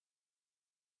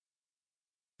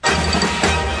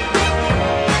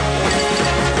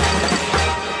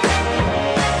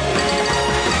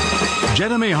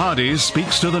Jeremy Hardy's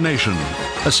Speaks to the Nation,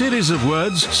 a series of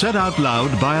words said out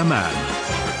loud by a man.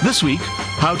 This week,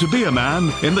 how to be a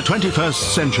man in the 21st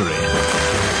century.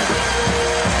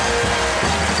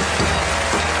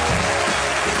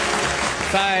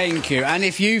 Thank you. And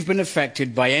if you've been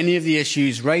affected by any of the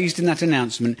issues raised in that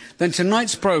announcement, then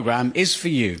tonight's programme is for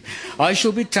you. I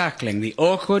shall be tackling the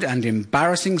awkward and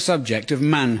embarrassing subject of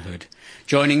manhood.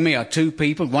 Joining me are two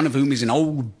people, one of whom is an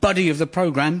old buddy of the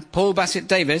programme, Paul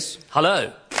Bassett-Davies.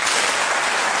 Hello.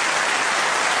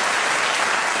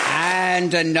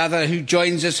 And another who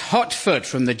joins us hot-foot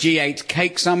from the G8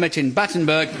 Cake Summit in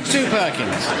Battenberg, Sue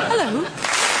Perkins. Hello.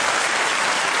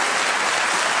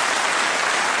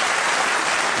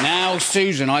 Now,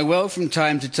 Susan, I will from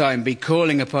time to time be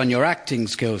calling upon your acting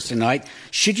skills tonight.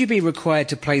 Should you be required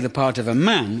to play the part of a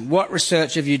man, what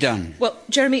research have you done? Well,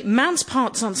 Jeremy, man's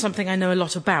parts aren't something I know a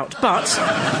lot about, but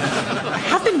I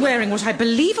have been wearing what I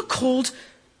believe are called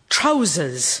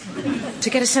trousers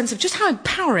to get a sense of just how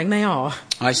empowering they are.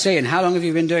 I see, and how long have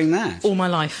you been doing that? All my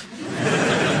life.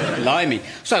 Blimey.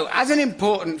 So, as an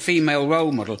important female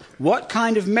role model, what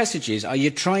kind of messages are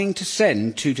you trying to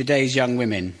send to today's young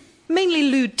women? Mainly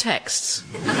lewd texts.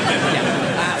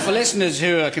 For listeners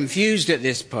who are confused at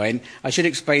this point, I should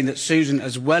explain that Susan,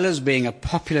 as well as being a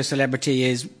popular celebrity,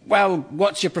 is, well,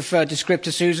 what's your preferred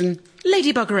descriptor, Susan?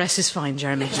 Ladybuggeress is fine,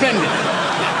 Jeremy. Splendid.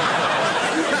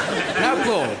 Now,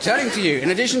 Paul, turning to you, in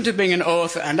addition to being an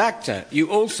author and actor, you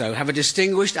also have a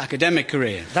distinguished academic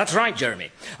career. That's right,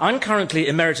 Jeremy. I'm currently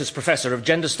Emeritus Professor of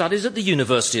Gender Studies at the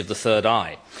University of the Third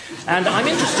Eye. And I'm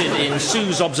interested in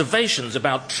Sue's observations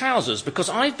about trousers because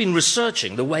I've been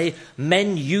researching the way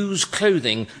men use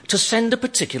clothing to send a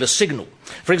particular signal.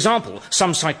 For example,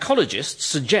 some psychologists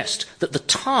suggest that the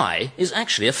tie is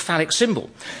actually a phallic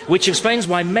symbol, which explains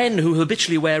why men who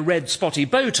habitually wear red spotty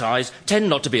bow ties tend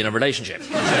not to be in a relationship.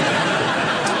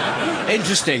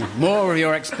 Interesting. More of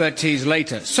your expertise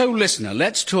later. So, listener,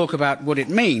 let's talk about what it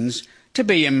means to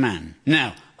be a man.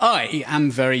 Now, I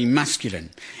am very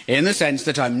masculine, in the sense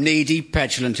that I'm needy,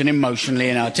 petulant and emotionally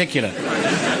inarticulate.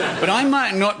 But I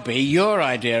might not be your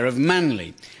idea of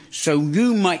manly. So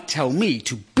you might tell me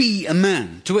to be a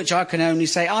man, to which I can only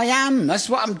say, I am. That's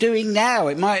what I'm doing now.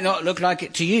 It might not look like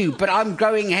it to you, but I'm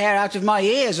growing hair out of my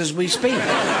ears as we speak.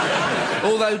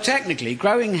 Although technically,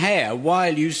 growing hair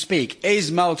while you speak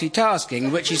is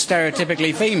multitasking, which is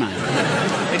stereotypically female.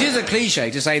 It is a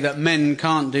cliché to say that men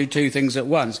can't do two things at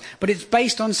once, but it's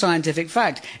based on scientific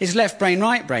fact. It's left brain,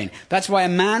 right brain. That's why a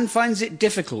man finds it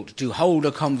difficult to hold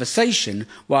a conversation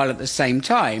while at the same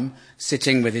time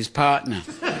sitting with his partner.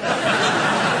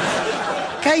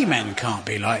 Gay men can't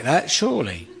be like that,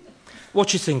 surely.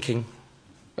 What you thinking?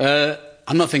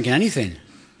 I'm not thinking anything.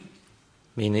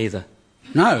 Me neither.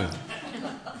 No.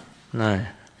 No.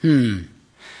 Do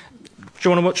you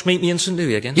want to watch Meet Me in St.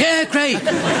 Louis again? Yeah, great!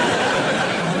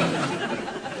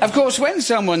 Of course, when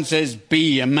someone says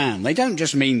be a man, they don't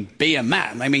just mean be a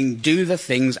man. They mean do the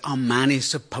things a man is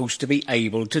supposed to be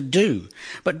able to do.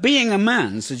 But being a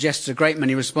man suggests a great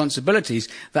many responsibilities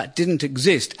that didn't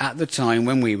exist at the time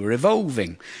when we were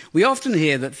evolving. We often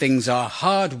hear that things are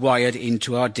hardwired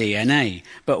into our DNA.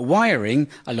 But wiring,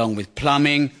 along with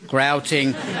plumbing,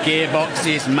 grouting,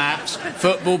 gearboxes, maps,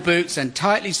 football boots and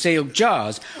tightly sealed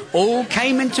jars, all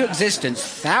came into existence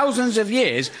thousands of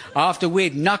years after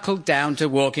we'd knuckled down to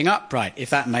walking upright, if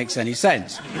that makes any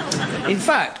sense. In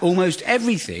fact, almost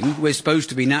everything we're supposed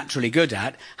to be naturally good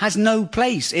at has no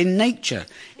place in nature.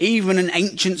 Even an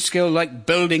ancient skill like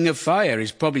building a fire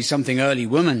is probably something early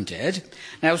women did.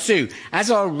 Now, Sue, as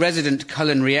our resident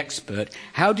culinary expert,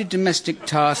 how did domestic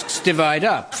tasks divide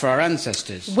up for our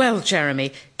ancestors? Well,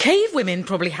 Jeremy, cave women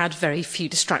probably had very few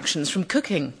distractions from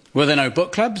cooking. Were there no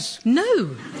book clubs?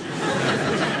 No.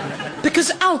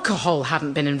 Because alcohol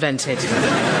hadn't been invented.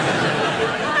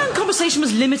 Conversation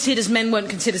was limited as men weren't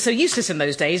considered so useless in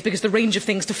those days because the range of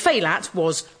things to fail at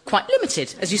was quite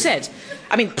limited, as you said.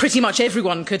 I mean, pretty much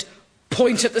everyone could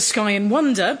point at the sky in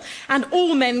wonder, and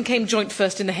all men came joint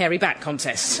first in the hairy back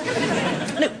contests.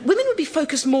 No, women would be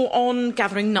focused more on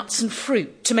gathering nuts and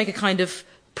fruit to make a kind of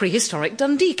prehistoric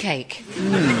Dundee cake.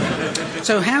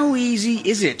 So how easy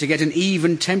is it to get an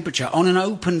even temperature on an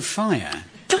open fire?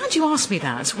 Glad you asked me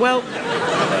that. Well,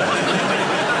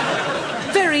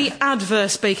 very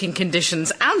adverse baking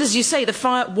conditions, and as you say, the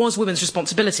fire was women's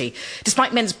responsibility.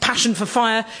 Despite men's passion for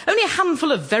fire, only a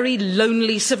handful of very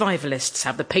lonely survivalists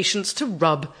have the patience to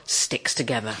rub sticks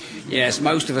together. Yes,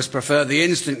 most of us prefer the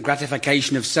instant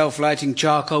gratification of self-lighting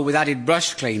charcoal with added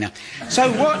brush cleaner.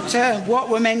 So what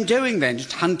were men doing then?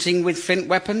 Just hunting with flint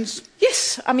weapons?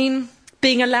 Yes, I mean,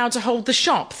 being allowed to hold the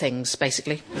sharp things,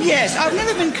 basically. Yes, I've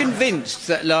never been convinced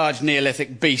that large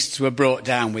Neolithic beasts were brought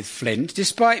down with flint,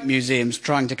 despite museums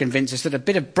trying to convince us that a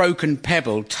bit of broken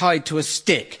pebble tied to a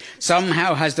stick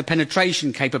somehow has the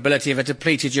penetration capability of a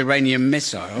depleted uranium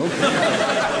missile.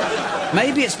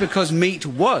 Maybe it's because meat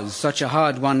was such a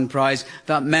hard-won prize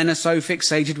that men are so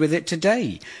fixated with it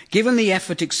today. Given the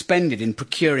effort expended in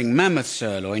procuring mammoth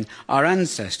sirloin, our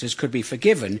ancestors could be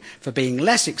forgiven for being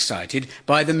less excited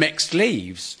by the mixed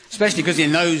leaves. Especially because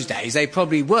in those days they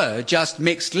probably were just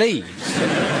mixed leaves.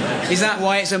 Is that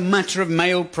why it's a matter of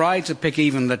male pride to pick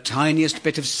even the tiniest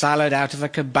bit of salad out of a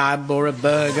kebab or a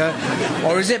burger?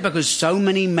 Or is it because so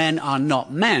many men are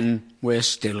not men, we're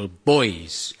still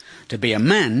boys? To be a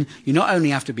man, you not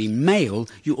only have to be male,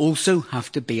 you also have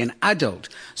to be an adult.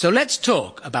 So let's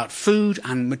talk about food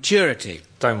and maturity.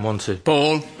 Don't want to.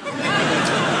 Paul.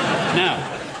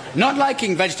 Now, not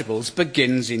liking vegetables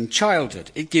begins in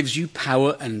childhood. It gives you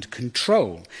power and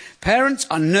control. Parents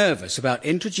are nervous about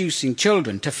introducing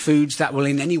children to foods that will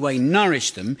in any way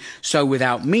nourish them, so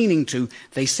without meaning to,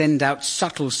 they send out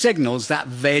subtle signals that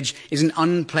veg is an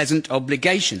unpleasant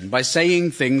obligation by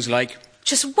saying things like,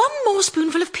 "Just one more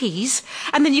spoonful of peas,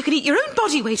 and then you can eat your own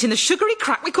body weight in the sugary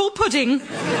crack we call pudding."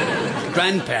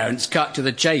 Grandparents cut to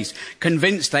the chase,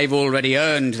 convinced they've already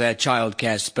earned their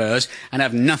childcare spurs and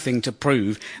have nothing to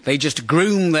prove. They just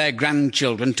groom their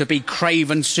grandchildren to be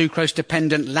craven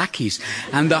sucrose-dependent lackeys.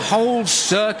 And the whole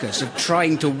circus of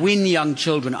trying to win young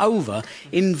children over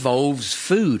involves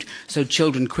food. So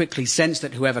children quickly sense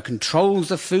that whoever controls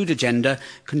the food agenda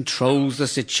controls the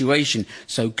situation.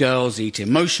 So girls eat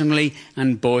emotionally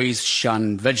and boys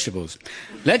shun vegetables.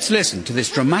 Let's listen to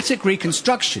this dramatic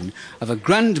reconstruction of a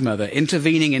grandmother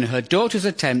intervening in her daughter's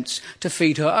attempts to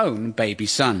feed her own baby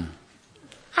son.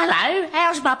 Hello,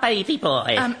 how's my baby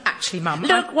boy? Actually, Mum...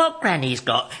 Look what Granny's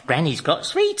got. Granny's got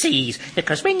sweeties,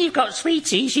 because when you've got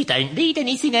sweeties, you don't need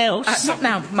anything else. Not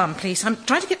now, Mum, please. I'm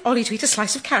trying to get Ollie to eat a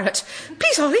slice of carrot.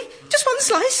 Please, Ollie, just one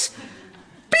slice.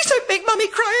 Please don't make Mummy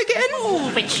cry again.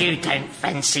 Oh, but you don't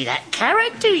fancy that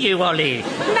carrot, do you, Ollie?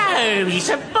 No, he's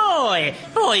a boy.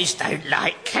 Boys don't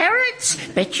like carrots.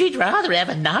 Bet you'd rather have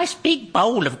a nice big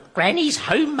bowl of Granny's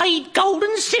homemade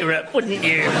golden syrup, wouldn't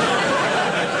you?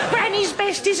 Granny's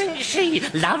best, isn't she?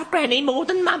 Love Granny more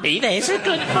than Mummy, there's a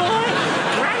good boy.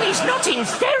 Granny's not in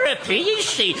therapy, is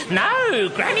she? No,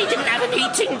 Granny didn't have an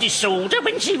eating disorder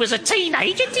when she was a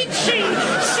teenager, did she?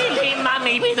 Silly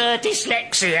Mummy with her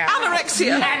dyslexia.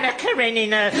 Anorexia. Anna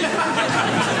Karenina.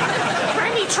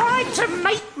 Granny tried to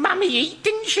make Mummy eat,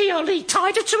 didn't she, Ollie?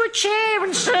 Tied her to a chair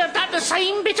and served up the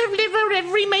same bit of liver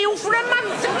every meal for a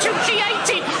month until she ate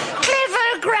it.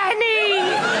 Clever Granny!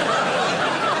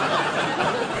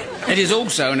 It is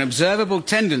also an observable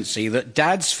tendency that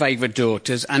dads favour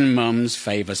daughters and mums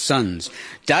favour sons.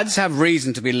 Dads have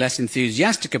reason to be less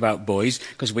enthusiastic about boys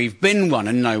because we've been one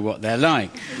and know what they're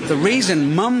like. The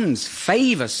reason mums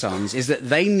favour sons is that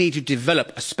they need to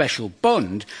develop a special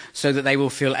bond so that they will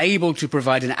feel able to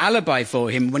provide an alibi for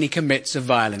him when he commits a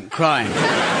violent crime.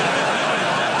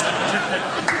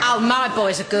 Oh, my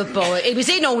boy's a good boy. He was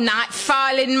in all night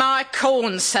filing my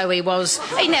corn, so he was.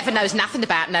 He never knows nothing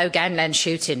about no gangland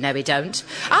shooting, no he don't.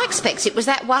 I expect it was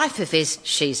that wife of his.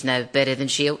 She's no better than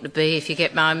she ought to be, if you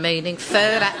get my meaning.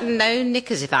 Fur hat and no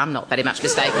knickers, if I'm not very much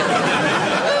mistaken.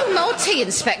 Oh, more tea,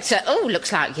 Inspector. Oh,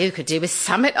 looks like you could do with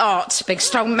summit art. Big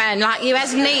strong man like you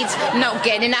has needs. Not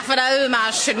getting enough at home,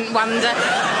 I shouldn't wonder.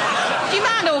 Do you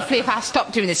mind awfully if I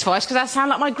stop doing this voice, because I sound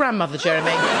like my grandmother,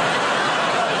 Jeremy?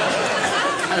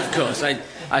 Of course,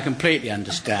 I completely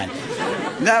understand.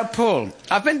 Now, Paul,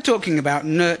 I've been talking about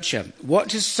nurture.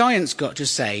 What has science got to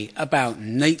say about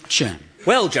nature?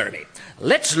 Well, Jeremy,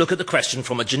 let's look at the question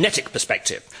from a genetic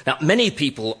perspective. Now, many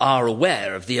people are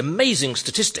aware of the amazing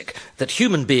statistic that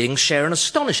human beings share an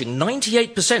astonishing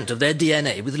 98% of their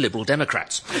DNA with Liberal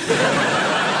Democrats.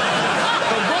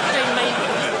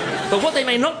 But what they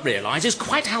may not realise is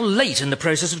quite how late in the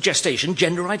process of gestation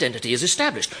gender identity is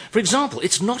established. For example,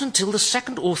 it's not until the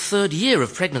second or third year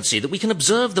of pregnancy that we can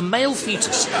observe the male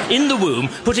fetus in the womb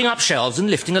putting up shelves and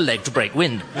lifting a leg to break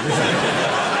wind.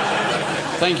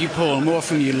 Thank you, Paul. More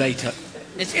from you later.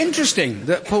 It's interesting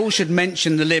that Paul should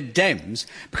mention the Lib Dems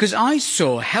because I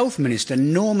saw Health Minister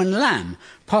Norman Lamb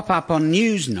pop up on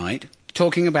Newsnight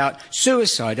talking about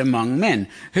suicide among men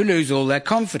who lose all their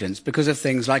confidence because of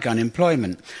things like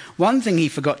unemployment. One thing he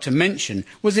forgot to mention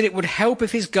was that it would help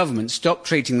if his government stopped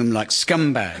treating them like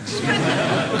scumbags.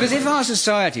 Because if our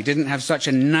society didn't have such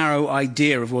a narrow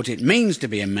idea of what it means to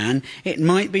be a man, it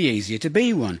might be easier to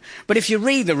be one. But if you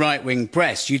read the right-wing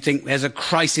press, you'd think there's a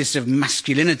crisis of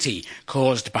masculinity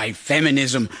caused by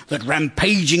feminism, that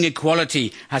rampaging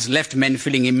equality has left men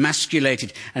feeling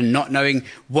emasculated and not knowing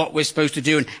what we're supposed to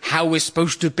do and how we're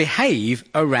supposed to behave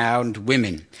around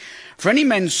women. For any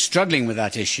men struggling with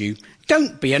that issue,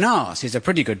 don't be an arse is a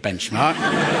pretty good benchmark.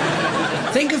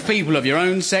 Think of people of your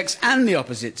own sex and the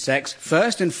opposite sex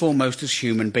first and foremost as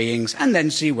human beings, and then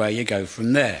see where you go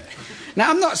from there. Now,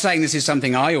 I'm not saying this is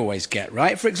something I always get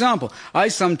right. For example, I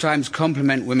sometimes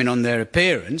compliment women on their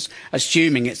appearance,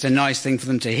 assuming it's a nice thing for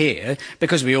them to hear,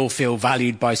 because we all feel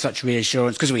valued by such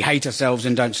reassurance, because we hate ourselves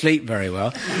and don't sleep very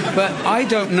well. But I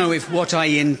don't know if what I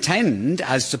intend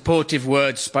as supportive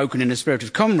words spoken in a spirit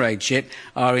of comradeship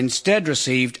are instead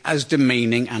received as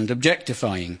demeaning and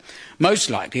objectifying. Most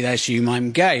likely they assume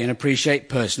I'm gay and appreciate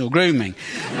personal grooming.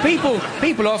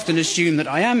 People often assume that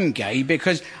I am gay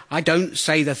because I don't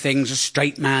say the things a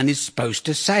straight man is supposed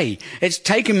to say. It's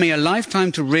taken me a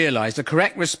lifetime to realise the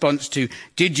correct response to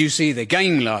 "Did you see the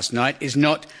game last night?" is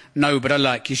not "No, but I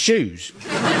like your shoes."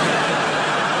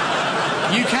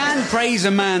 You can praise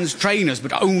a man's trainers,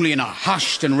 but only in a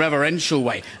hushed and reverential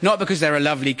way, not because they're a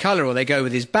lovely colour or they go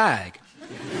with his bag.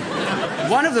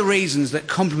 One of the reasons that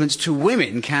compliments to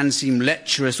women can seem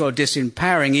lecherous or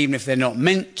disempowering, even if they're not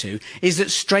meant to, is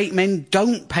that straight men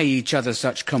don't pay each other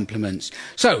such compliments.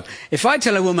 So, if I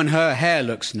tell a woman her hair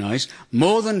looks nice,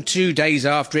 more than 2 days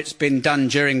after it's been done,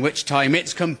 during which time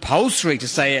it's compulsory to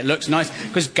say it looks nice,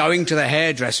 because going to the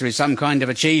hairdresser is some kind of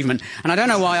achievement. And I don't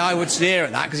know why I would sneer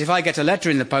at that, because if I get a letter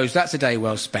in the post, that's a day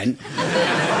well spent.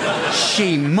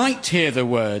 She might hear the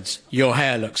words, "Your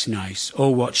hair looks nice,"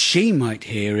 or what she might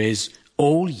hear is,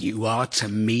 "All you are to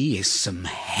me is some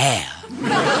hair."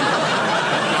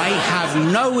 I have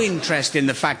no interest in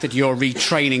the fact that you're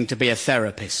retraining to be a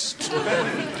therapist.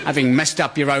 Having messed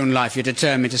up your own life, you're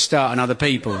determined to start on other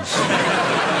people's.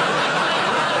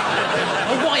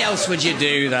 Well, why else would you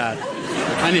do that?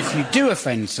 And if you do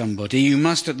offend somebody, you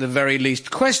must at the very least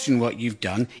question what you've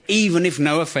done, even if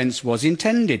no offence was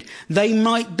intended. They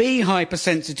might be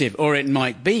hypersensitive, or it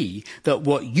might be that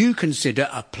what you consider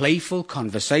a playful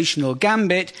conversational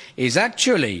gambit is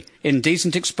actually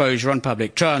indecent exposure on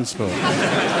public transport.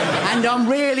 And I'm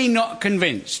really not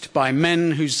convinced by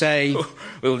men who say,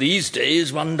 "Well, these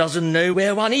days one doesn't know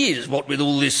where one is, what with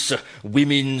all this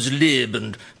women's lib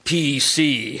and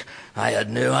PC. I had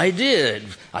no idea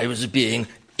I was being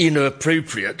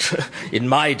inappropriate. In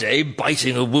my day,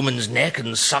 biting a woman's neck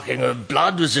and sucking her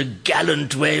blood was a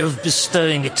gallant way of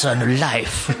bestowing eternal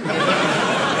life."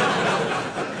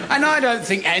 And I don't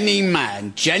think any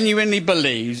man genuinely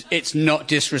believes it's not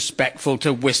disrespectful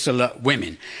to whistle at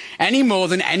women, any more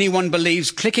than anyone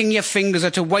believes clicking your fingers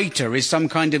at a waiter is some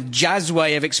kind of jazz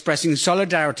way of expressing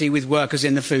solidarity with workers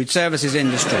in the food services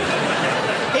industry.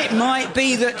 It might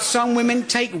be that some women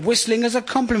take whistling as a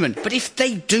compliment, but if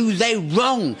they do, they're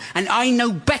wrong, and I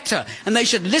know better, and they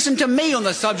should listen to me on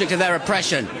the subject of their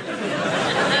oppression.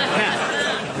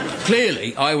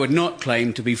 Clearly, I would not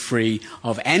claim to be free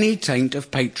of any taint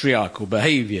of patriarchal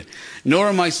behaviour, nor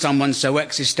am I someone so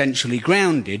existentially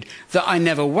grounded that I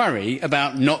never worry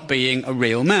about not being a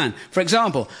real man. For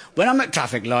example, when I'm at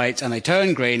traffic lights and they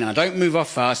turn green and I don't move off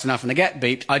fast enough and I get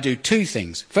beeped, I do two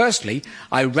things. Firstly,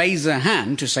 I raise a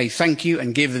hand to say thank you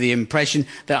and give the impression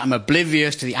that I'm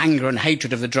oblivious to the anger and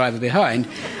hatred of the driver behind.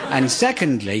 And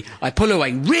secondly, I pull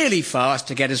away really fast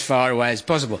to get as far away as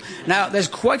possible. Now, there's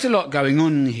quite a lot going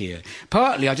on here.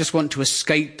 Partly, I just want to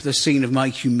escape the scene of my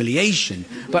humiliation,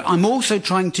 but I'm also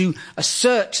trying to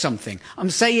assert something. I'm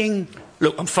saying...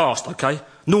 Look, I'm fast, OK?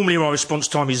 Normally my response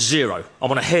time is 0. I'm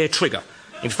on a hair trigger.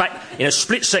 In fact, in a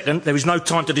split second, there is no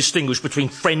time to distinguish between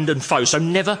friend and foe, so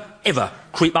never, ever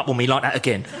creep up on me like that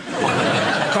again.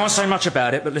 I can't say much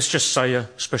about it, but let's just say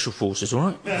special forces, all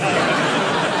right?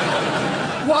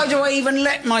 Why do I even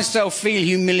let myself feel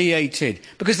humiliated?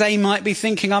 Because they might be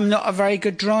thinking I'm not a very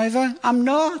good driver? I'm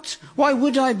not. Why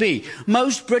would I be?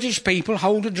 Most British people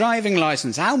hold a driving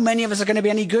licence. How many of us are going to be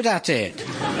any good at it?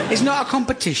 It's not a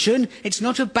competition. It's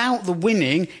not about the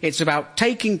winning. It's about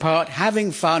taking part,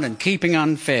 having fun and keeping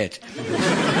unfit.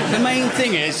 The main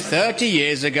thing is, 30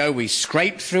 years ago we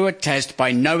scraped through a test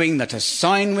by knowing that a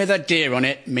sign with a deer on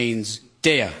it means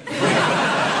deer.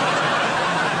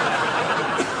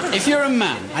 If you're a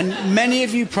man, and many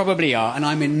of you probably are, and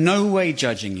I'm in no way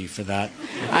judging you for that,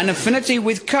 an affinity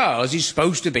with cars is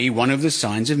supposed to be one of the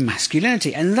signs of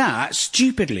masculinity, and that,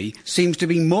 stupidly, seems to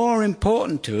be more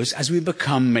important to us as we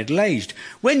become middle-aged.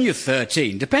 When you're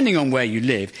 13, depending on where you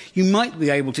live, you might be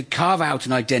able to carve out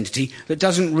an identity that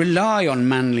doesn't rely on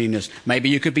manliness. Maybe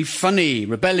you could be funny,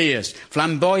 rebellious,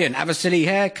 flamboyant, have a silly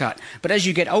haircut. But as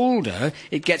you get older,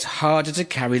 it gets harder to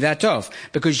carry that off,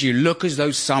 because you look as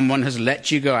though someone has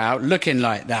let you go out looking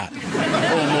like that.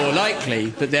 Or more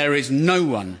likely, that there is no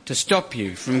one to stop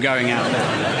you from going out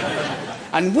there.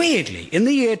 And weirdly, in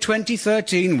the year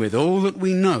 2013, with all that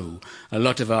we know, a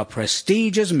lot of our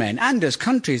prestige as men, and as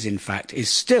countries in fact, is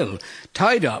still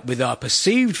tied up with our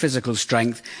perceived physical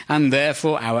strength and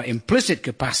therefore our implicit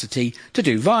capacity to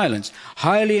do violence.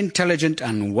 Highly intelligent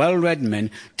and well-read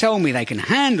men tell me they can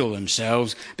handle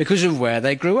themselves because of where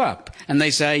they grew up. And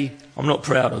they say, I'm not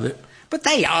proud of it. But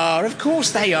they are, of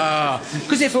course they are.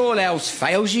 Because if all else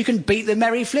fails, you can beat the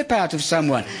merry flip out of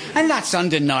someone. And that's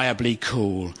undeniably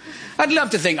cool. I'd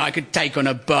love to think I could take on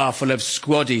a bar full of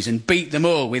squaddies and beat them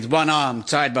all with one arm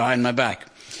tied behind my back.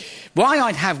 Why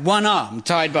I'd have one arm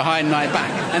tied behind my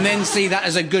back and then see that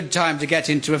as a good time to get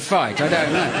into a fight, I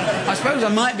don't know. I suppose I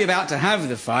might be about to have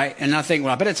the fight and I think,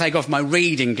 well, I better take off my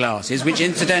reading glasses, which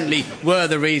incidentally were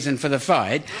the reason for the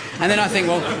fight. And then I think,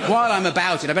 well, while I'm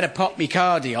about it, I better pop my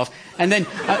cardie off. And then,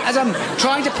 as I'm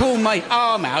trying to pull my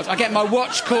arm out, I get my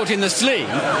watch caught in the sleeve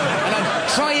and I'm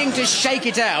trying to shake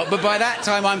it out, but by that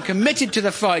time I'm committed to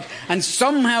the fight and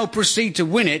somehow proceed to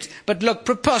win it, but look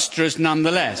preposterous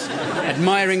nonetheless.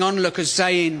 Admiring onlookers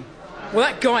saying, well,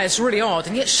 that guy is really odd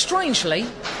and yet strangely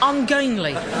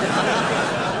ungainly.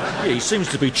 Yeah, he seems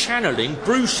to be channeling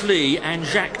Bruce Lee and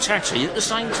Jacques Tati at the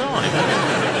same time.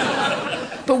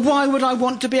 But why would I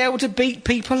want to be able to beat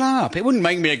people up? It wouldn't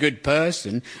make me a good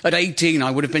person. At 18, I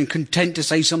would have been content to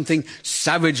say something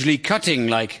savagely cutting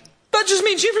like, that just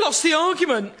means you've lost the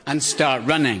argument. And start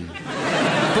running.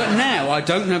 But now I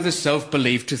don't have the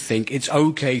self-belief to think it's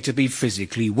okay to be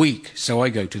physically weak, so I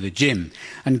go to the gym.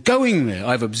 And going there,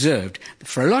 I've observed that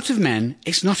for a lot of men,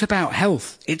 it's not about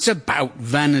health, it's about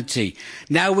vanity.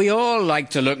 Now, we all like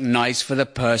to look nice for the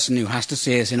person who has to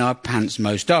see us in our pants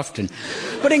most often,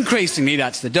 but increasingly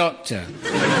that's the doctor.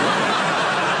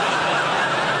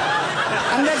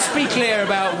 And let's be clear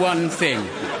about one thing.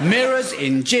 Mirrors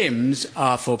in gyms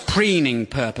are for preening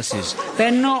purposes.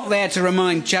 They're not there to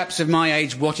remind chaps of my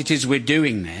age what it is we're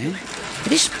doing there.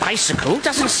 This bicycle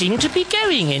doesn't seem to be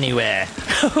going anywhere.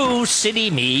 Oh, silly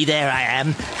me, there I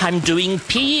am. I'm doing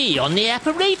PE on the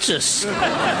apparatus.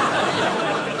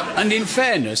 And in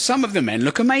fairness, some of the men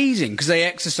look amazing because they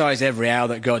exercise every hour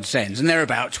that God sends, and they're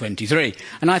about 23.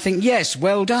 And I think, yes,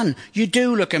 well done. You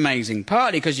do look amazing,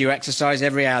 partly because you exercise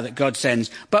every hour that God sends,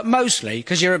 but mostly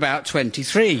because you're about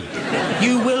 23.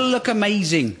 You will look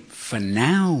amazing. For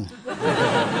now.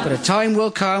 But a time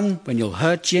will come when you'll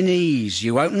hurt your knees.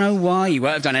 You won't know why. You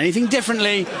won't have done anything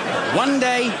differently. One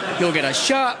day, you'll get a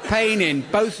sharp pain in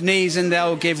both knees and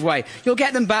they'll give way. You'll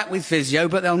get them back with physio,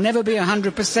 but they'll never be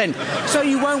 100%. So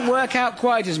you won't work out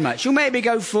quite as much. You'll maybe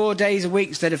go 4 days a week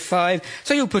instead of 5.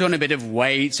 So you'll put on a bit of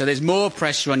weight, so there's more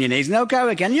pressure on your knees, and they'll go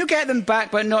again. You'll get them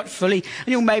back, but not fully. And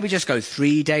you'll maybe just go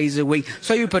 3 days a week.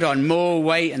 So you put on more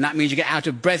weight, and that means you get out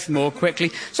of breath more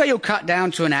quickly. So you'll cut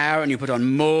down to an hour, and you put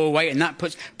on more weight, and that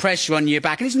puts pressure on your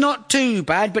back. And it's not too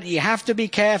bad, but you have to be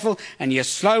careful, and you're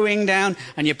slowing down,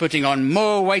 and you're putting on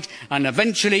more weight, and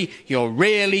eventually you're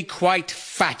really quite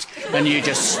fat, and you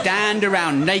just stand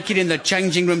around naked in the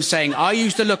changing room saying, I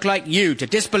used to look like you, to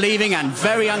disbelieving and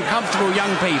very uncomfortable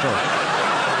young people.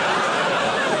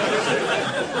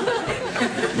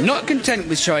 Not content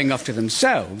with showing off to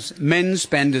themselves, men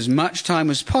spend as much time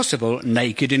as possible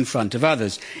naked in front of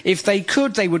others. If they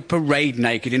could, they would parade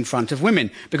naked in front of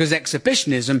women, because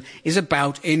exhibitionism is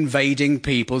about invading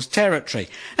people's territory.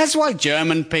 That's why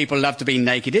German people love to be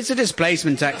naked. It's a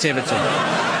displacement activity.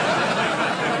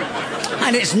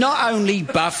 And it's not only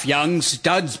buff young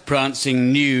studs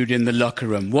prancing nude in the locker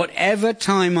room. Whatever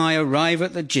time I arrive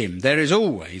at the gym, there is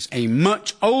always a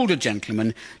much older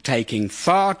gentleman taking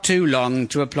far too long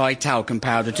to apply talcum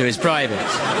powder to his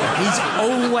privates. He's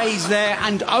always there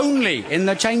and only in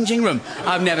the changing room.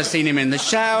 I've never seen him in the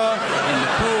shower, in the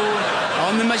pool,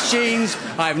 on the machines.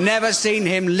 I've never seen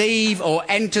him leave or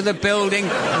enter the building,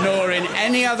 nor in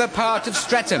any other part of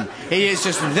Streatham. He is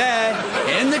just there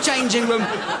in the changing room,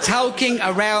 talking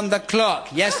around the clock.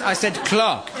 Yes, I said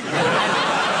clock.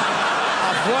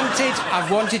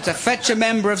 I've wanted to fetch a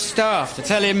member of staff to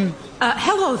tell him...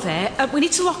 hello there. We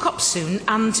need to lock up soon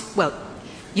and, well,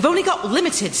 you've only got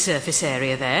limited surface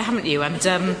area there, haven't you? And,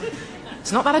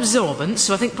 It's not that absorbent,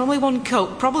 so I think probably one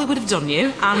Coke probably would have done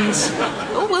you. And,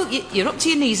 oh, well, you're up to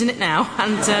your knees in it now.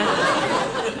 And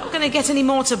you're not going to get any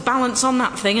more to balance on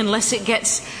that thing unless it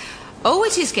gets... Oh,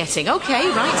 it is getting. OK,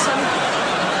 right.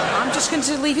 I'm just going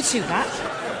to leave it to that.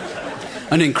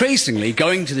 And increasingly,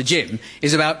 going to the gym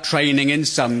is about training in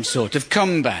some sort of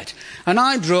combat. And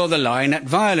I draw the line at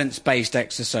violence-based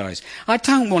exercise. I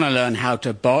don't want to learn how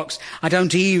to box. I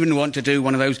don't even want to do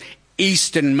one of those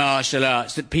Eastern martial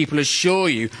arts that people assure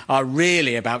you are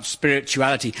really about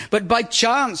spirituality, but by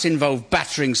chance involve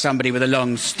battering somebody with a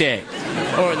long stick,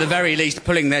 or at the very least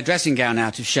pulling their dressing gown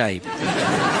out of shape.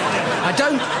 I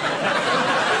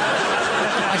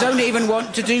don't even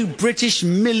want to do British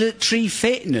military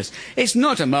fitness. It's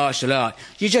not a martial art.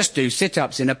 You just do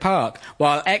sit-ups in a park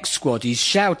while ex-squaddies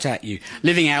shout at you,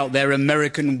 living out their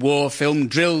American war film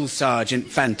drill sergeant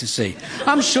fantasy.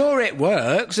 I'm sure it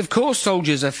works. Of course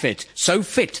soldiers are fit. So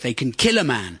fit they can kill a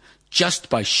man just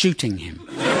by shooting him.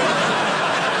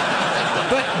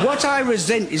 But what I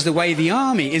resent is the way the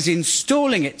army is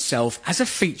installing itself as a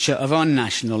feature of our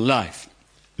national life.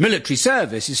 Military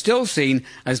service is still seen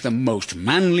as the most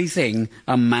manly thing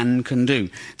a man can do.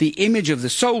 The image of the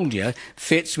soldier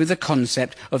fits with the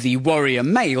concept of the warrior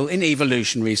male in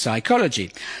evolutionary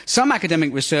psychology. Some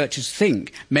academic researchers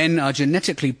think men are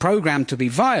genetically programmed to be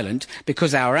violent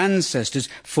because our ancestors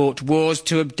fought wars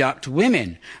to abduct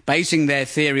women, basing their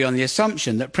theory on the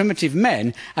assumption that primitive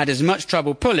men had as much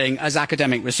trouble pulling as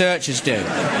academic researchers do.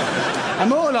 A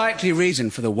more likely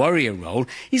reason for the warrior role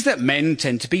is that men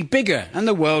tend to be bigger and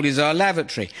the world is our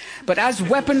lavatory. But as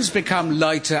weapons become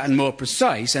lighter and more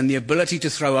precise and the ability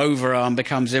to throw overarm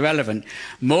becomes irrelevant,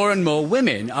 more and more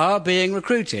women are being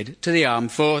recruited to the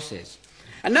armed forces.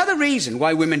 Another reason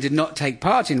why women did not take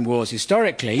part in wars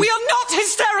historically... We are not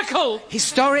hysterical!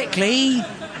 Historically...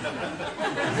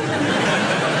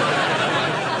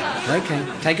 OK,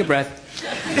 take a breath.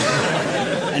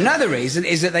 Another reason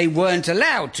is that they weren't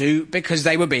allowed to because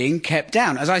they were being kept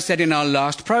down. As I said in our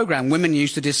last programme, women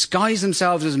used to disguise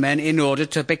themselves as men in order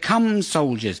to become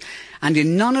soldiers. And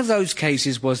in none of those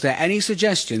cases was there any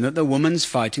suggestion that the woman's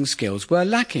fighting skills were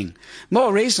lacking.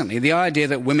 More recently, the idea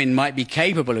that women might be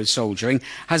capable of soldiering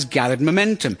has gathered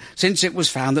momentum, since it was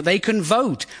found that they can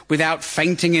vote without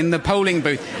fainting in the polling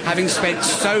booth, having spent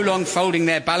so long folding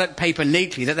their ballot paper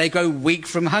neatly that they go weak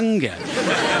from hunger.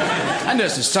 And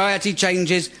as society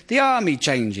changes, the army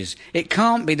changes. It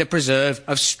can't be the preserve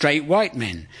of straight white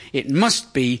men. It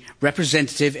must be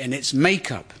representative in its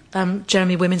makeup.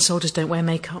 Jeremy, women soldiers don't wear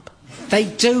makeup. They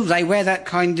do. They wear that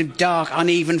kind of dark,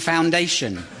 uneven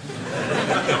foundation.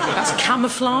 That's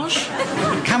camouflage.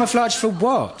 Camouflage for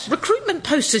what? Recruitment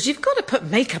posters. You've got to put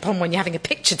makeup on when you're having a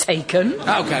picture taken.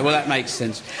 OK, well, that makes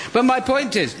sense. But my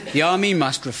point is, the army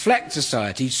must reflect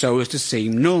society so as to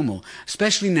seem normal,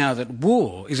 especially now that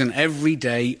war is an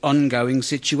everyday, ongoing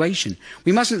situation.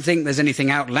 We mustn't think there's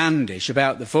anything outlandish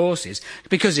about the forces,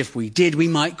 because if we did, we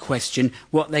might question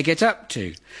what they get up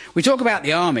to. We talk about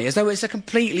the army as though it's a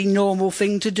completely normal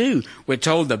thing to do. We're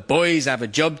told the boys have a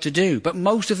job to do, but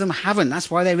most of them haven't.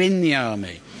 That's why they're in the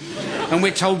army. And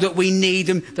we're told that we need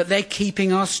them, that they're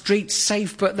keeping our streets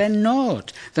safe, but they're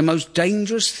not. The most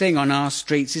dangerous thing on our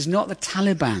streets is not the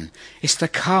Taliban, it's the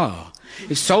car.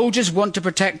 If soldiers want to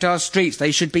protect our streets,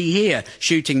 they should be here,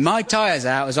 shooting my tyres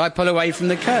out as I pull away from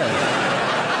the curb.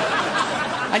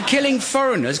 And killing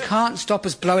foreigners can't stop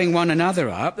us blowing one another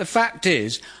up. The fact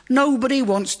is, nobody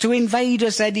wants to invade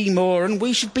us anymore, and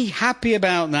we should be happy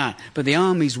about that. But the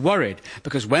army's worried,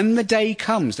 because when the day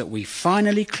comes that we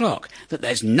finally clock that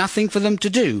there's nothing for them to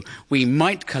do, we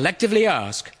might collectively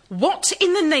ask, what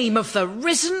in the name of the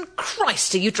risen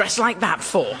Christ are you dressed like that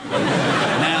for?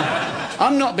 Now,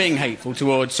 I'm not being hateful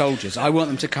towards soldiers. I want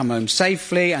them to come home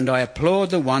safely, and I applaud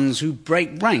the ones who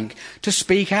break rank to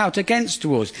speak out against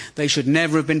wars. They should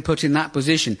never have been put in that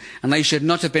position, and they should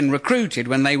not have been recruited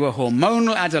when they were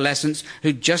hormonal adolescents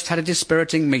who'd just had a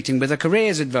dispiriting meeting with a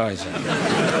careers advisor.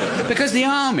 Because the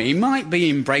army might be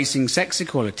embracing sex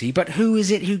equality, but who is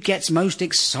it who gets most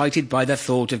excited by the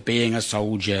thought of being a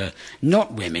soldier?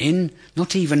 Not women,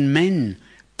 not even men,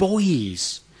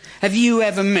 boys. Have you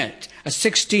ever met a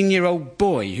 16-year-old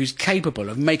boy who's capable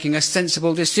of making a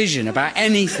sensible decision about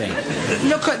anything?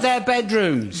 Look at their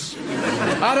bedrooms.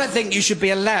 I don't think you should be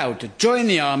allowed to join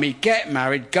the army, get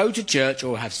married, go to church,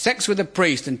 or have sex with a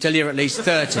priest until you're at least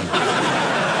 30.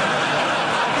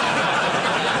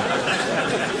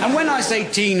 And when I I say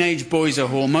teenage boys are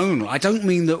hormonal, I don't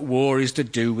mean that war is to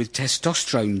do with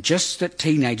testosterone, just that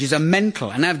teenagers are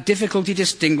mental and have difficulty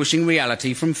distinguishing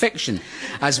reality from fiction.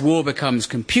 As war becomes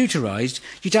computerised,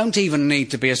 you don't even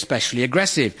need to be especially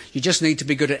aggressive. You just need to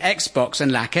be good at Xbox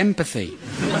and lack empathy.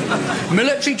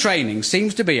 Military training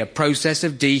seems to be a process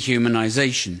of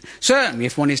dehumanisation. Certainly,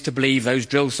 if one is to believe those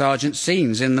drill sergeant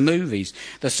scenes in the movies.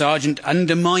 The sergeant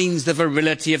undermines the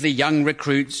virility of the young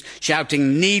recruits,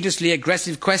 shouting needlessly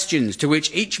aggressive questions to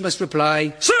which each must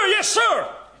reply, "Sir, yes, sir!"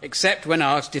 Except when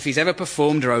asked if he's ever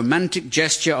performed a romantic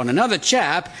gesture on another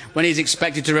chap when he's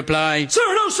expected to reply, "Sir,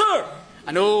 no, sir!"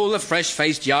 And all the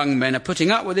fresh-faced young men are putting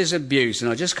up with this abuse,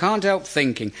 and I just can't help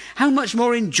thinking how much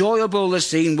more enjoyable the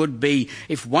scene would be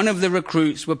if one of the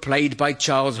recruits were played by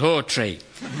Charles Hawtrey.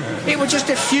 It would just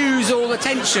diffuse all the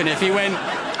tension if he went,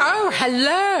 "Oh,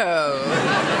 hello!"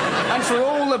 And for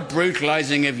all the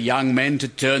brutalising of young men to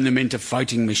turn them into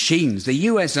fighting machines, the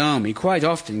US Army quite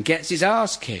often gets its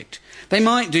arse kicked. They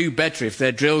might do better if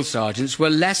their drill sergeants were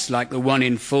less like the one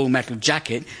in Full Metal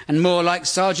Jacket and more like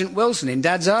Sergeant Wilson in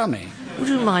Dad's Army. Would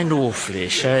you mind awfully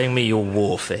showing me your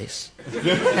war face?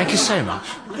 Thank you so much.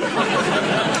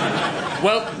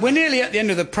 Well, we're nearly at the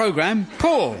end of the programme.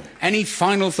 Paul, any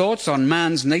final thoughts on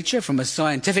man's nature from a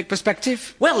scientific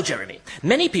perspective? Well, Jeremy,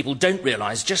 many people don't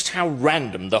realise just how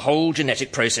random the whole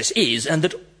genetic process is, and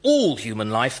that all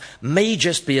human life may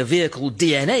just be a vehicle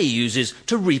DNA uses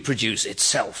to reproduce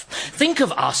itself. Think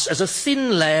of us as a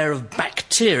thin layer of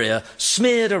bacteria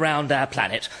smeared around our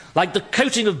planet, like the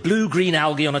coating of blue-green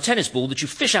algae on a tennis ball that you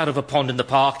fish out of a pond in the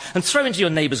park and throw into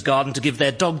your neighbour's garden to give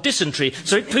their dog dysentery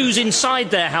so it poos inside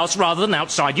their house rather than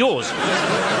outside yours.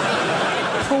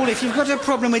 Paul, if you've got a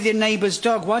problem with your neighbour's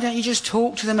dog, why don't you just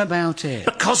talk to them about it?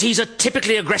 Because he's a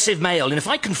typically aggressive male, and if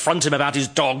I confront him about his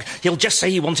dog, he'll just say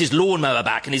he wants his lawnmower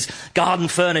back and his garden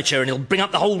furniture, and he'll bring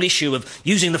up the whole issue of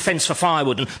using the fence for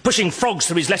firewood and pushing frogs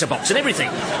through his letterbox and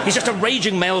everything. He's just a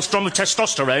raging maelstrom of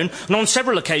testosterone, and on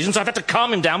several occasions I've had to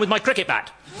calm him down with my cricket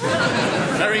bat.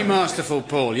 Very masterful,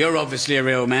 Paul. You're obviously a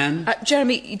real man.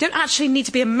 Jeremy, you don't actually need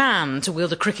to be a man to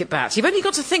wield a cricket bat. You've only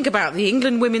got to think about the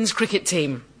England women's cricket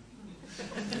team.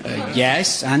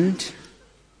 Yes, and?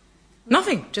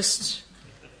 Nothing, just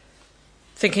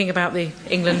thinking about the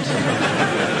England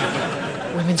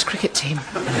women's cricket team.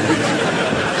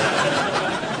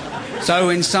 So,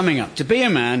 in summing up, to be a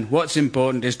man, what's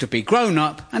important is to be grown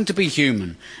up and to be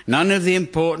human. None of the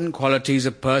important qualities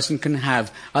a person can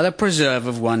have are the preserve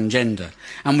of one gender.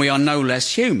 And we are no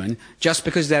less human just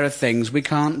because there are things we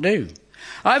can't do.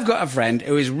 I've got a friend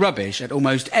who is rubbish at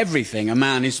almost everything a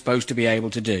man is supposed to be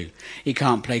able to do. He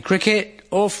can't play cricket,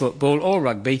 or football, or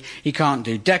rugby. He can't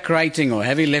do decorating, or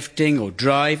heavy lifting, or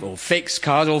drive, or fix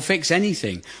cars, or fix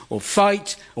anything, or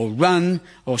fight, or run,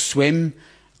 or swim,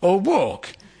 or walk.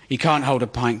 He can't hold a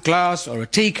pint glass, or a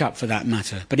teacup for that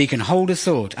matter, but he can hold a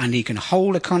thought, and he can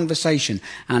hold a conversation,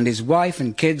 and his wife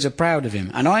and kids are proud of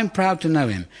him, and I'm proud to know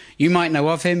him. You might know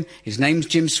of him. His name's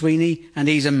Jim Sweeney, and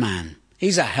he's a man.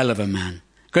 He's a hell of a man.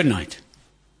 Good night.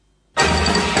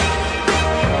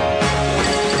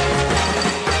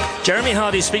 Jeremy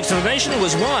Hardy Speaks to the Nation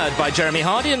was wired by Jeremy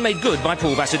Hardy and made good by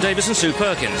Paul Bassett-Davis and Sue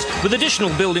Perkins, with additional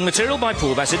building material by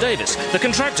Paul Bassett-Davis. The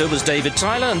contractor was David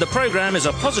Tyler, and the programme is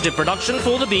a Positive production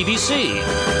for the BBC.